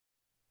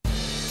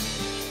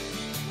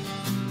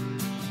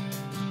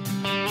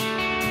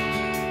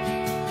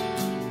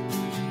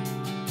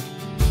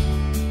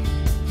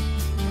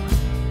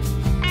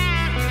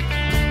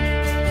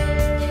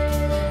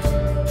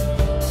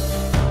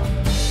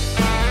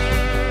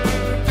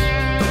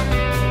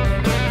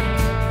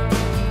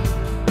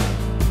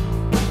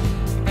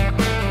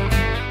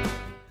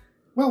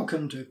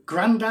Welcome to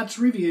Grandad's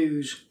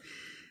Reviews.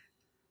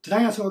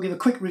 Today I thought I'd give a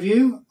quick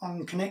review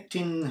on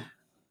connecting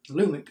the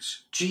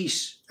Lumix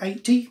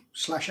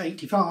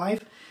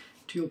G80/85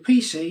 to your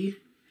PC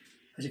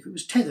as if it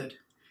was tethered.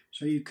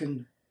 So you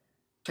can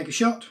take a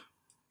shot,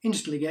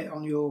 instantly get it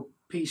on your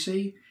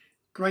PC.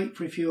 Great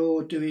for if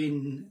you're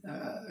doing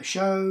a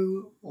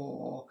show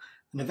or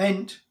an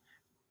event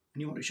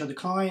and you want to show the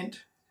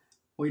client,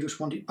 or you just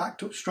want it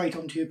backed up straight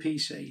onto your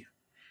PC.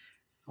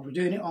 I'll be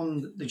doing it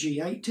on the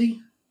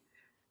G80.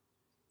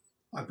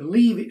 I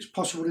believe it's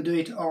possible to do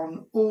it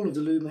on all of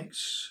the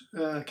Lumix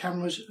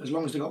cameras as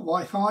long as they've got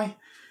Wi-Fi.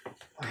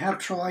 I have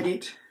tried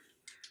it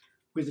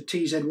with the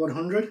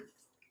TZ100.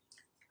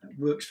 It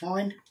works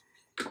fine.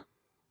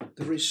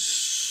 There is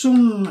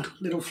some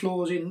little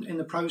flaws in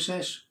the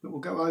process, but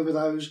we'll go over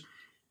those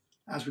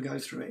as we go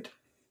through it.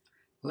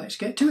 Let's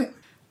get to it.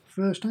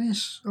 First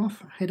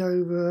off, head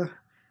over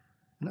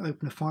and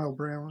open a file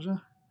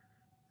browser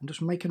and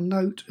just make a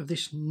note of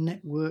this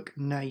network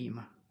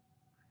name.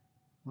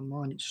 On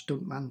mine it's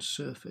Stuntman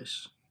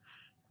Surface.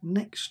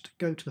 Next,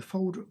 go to the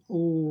folder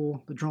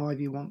or the drive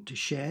you want to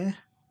share.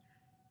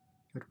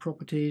 Go to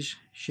Properties,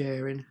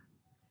 Sharing,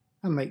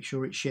 and make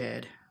sure it's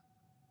shared.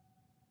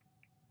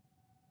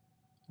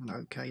 And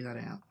OK that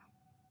out.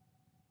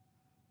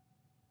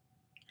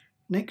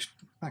 Next,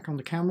 back on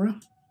the camera,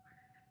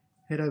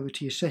 head over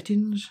to your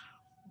settings,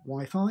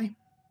 Wi-Fi,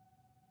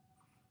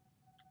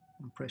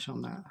 and press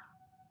on that.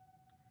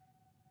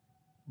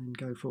 And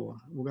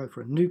we'll go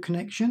for a new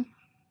connection.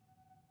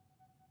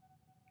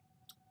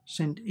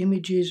 Send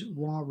images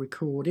while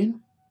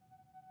recording,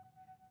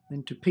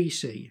 then to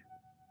PC.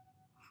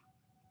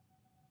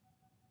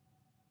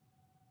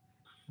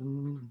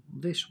 And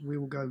this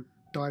will go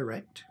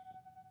direct.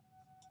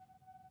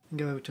 And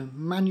go over to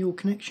manual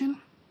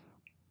connection.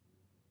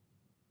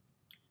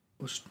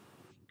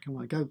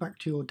 Go back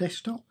to your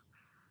desktop.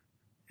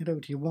 Head over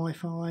to your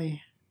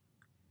Wi-Fi.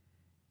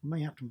 You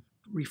may have to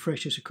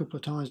refresh this a couple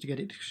of times to get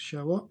it to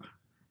show up.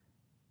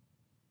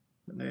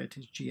 But there it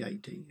is,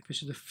 G80. If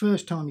this is the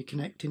first time you're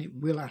connecting, it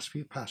will ask for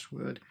your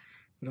password,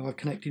 but I've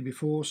connected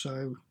before,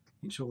 so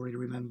it's already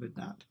remembered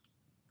that.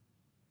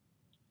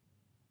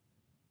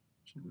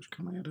 So just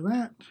come out of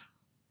that,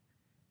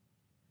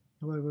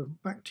 go over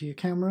back to your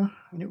camera,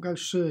 and it'll go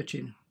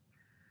searching.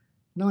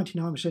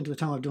 99% of the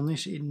time I've done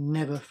this, it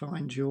never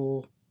finds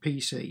your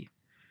PC.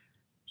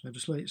 So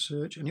just let it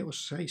search, and it will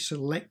say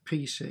select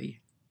PC.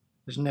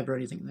 There's never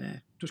anything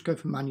there. Just go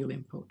for manual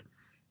input.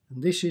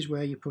 And this is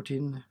where you put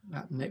in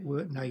that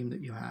network name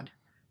that you had.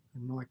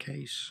 In my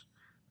case,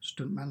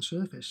 Stuntman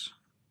Surface.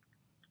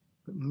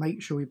 But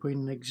make sure you put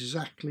in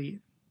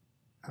exactly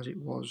as it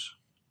was.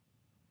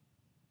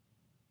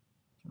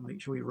 So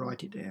make sure you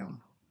write it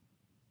down.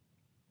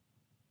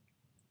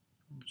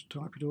 Just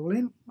type it all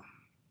in. A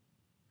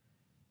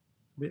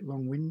bit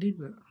long-winded,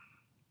 but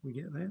we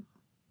get there.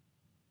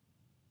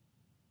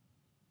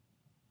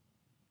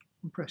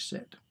 And press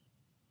set.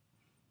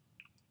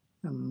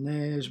 And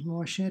there's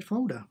my shared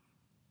folder,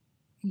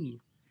 E.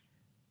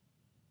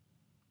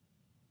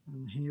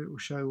 And here it will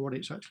show what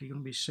it's actually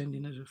going to be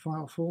sending as a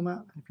file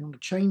format. If you want to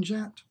change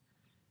that,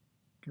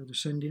 go to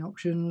sending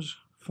options,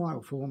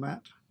 file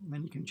format, and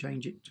then you can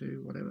change it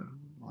to whatever,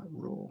 like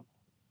RAW.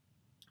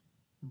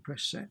 And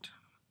press set.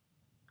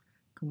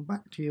 Come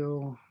back to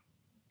your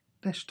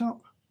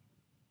desktop,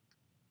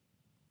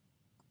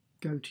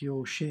 go to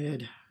your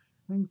shared,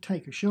 then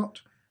take a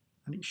shot,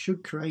 and it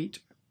should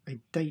create a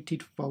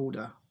dated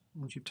folder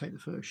once you take the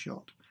first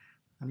shot,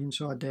 and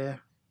inside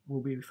there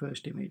will be the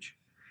first image.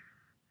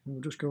 And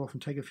we'll just go off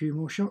and take a few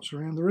more shots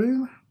around the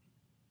room,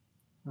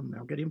 and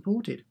they'll get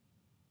imported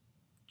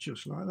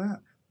just like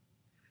that.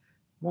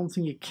 One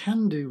thing you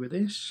can do with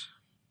this,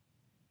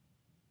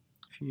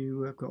 if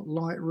you have got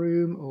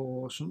Lightroom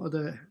or some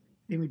other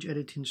image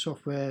editing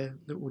software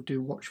that will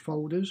do watch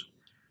folders,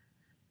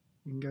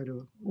 you can go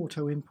to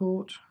auto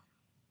import,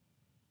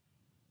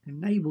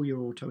 enable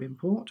your auto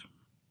import,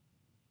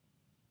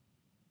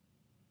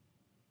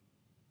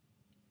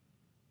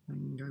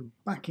 and go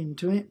back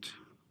into it.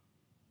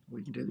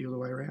 We can do it the other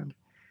way around.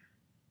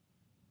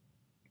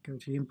 Go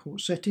to import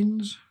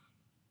settings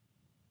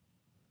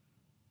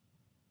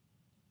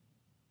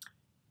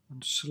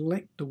and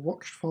select the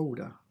watched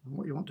folder. And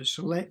what you want to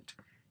select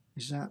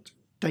is that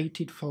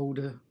dated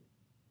folder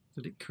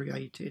that it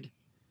created.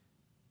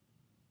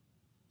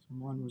 So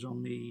mine was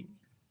on the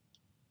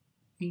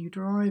E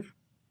drive,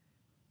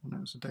 and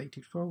that's the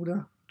dated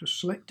folder. Just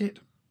select it,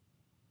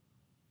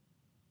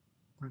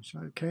 press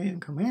OK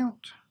and come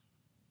out.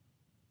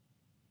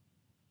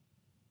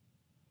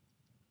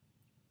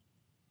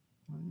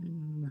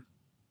 And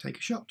take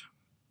a shot,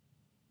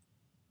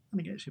 and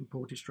it gets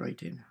imported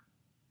straight in.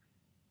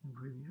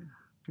 If we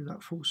do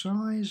that full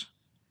size,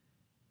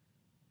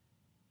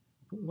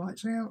 put the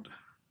lights out,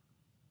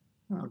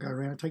 and I'll go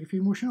around and take a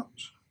few more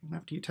shots, and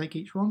after you take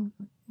each one,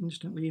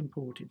 instantly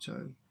imported,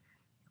 so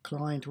the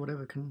client or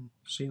whatever can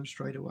see them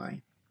straight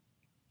away.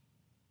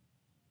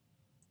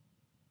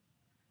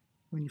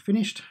 When you're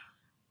finished,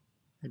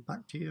 head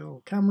back to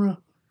your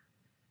camera,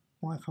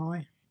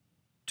 Wi-Fi,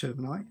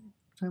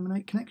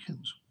 terminate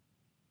connections.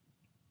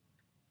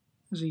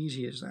 As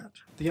easy as that.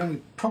 The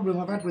only problem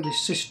I've had with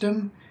this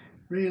system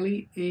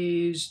really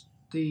is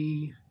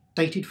the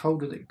dated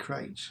folder that it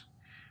creates.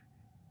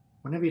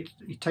 Whenever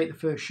you take the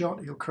first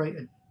shot, it'll create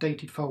a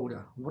dated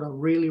folder. What I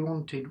really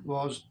wanted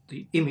was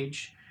the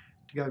image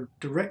to go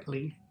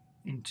directly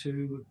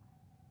into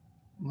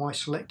my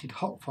selected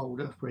hot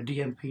folder for a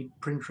DMP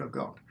printer I've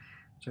got.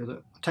 So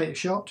that I take a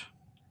shot,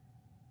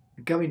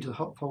 go into the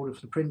hot folder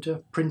for the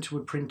printer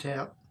would print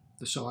out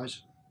the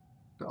size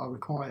that I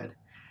required.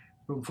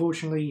 But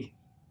unfortunately,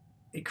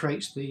 it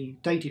creates the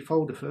dated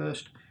folder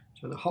first,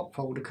 so the hot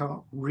folder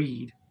can't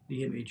read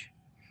the image.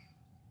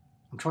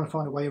 I'm trying to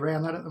find a way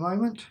around that at the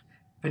moment.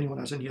 If anyone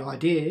has any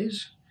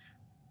ideas,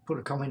 put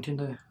a comment in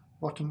the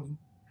bottom.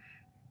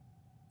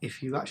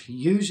 If you actually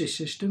use this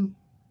system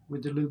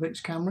with the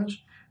Lumix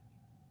cameras,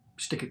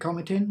 stick a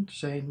comment in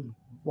saying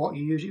what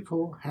you use it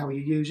for, how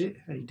you use it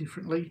any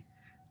differently.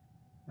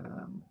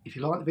 If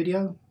you like the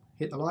video,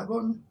 hit the like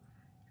button.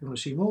 If you want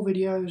to see more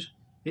videos,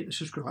 hit the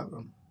subscribe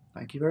button.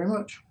 Thank you very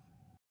much.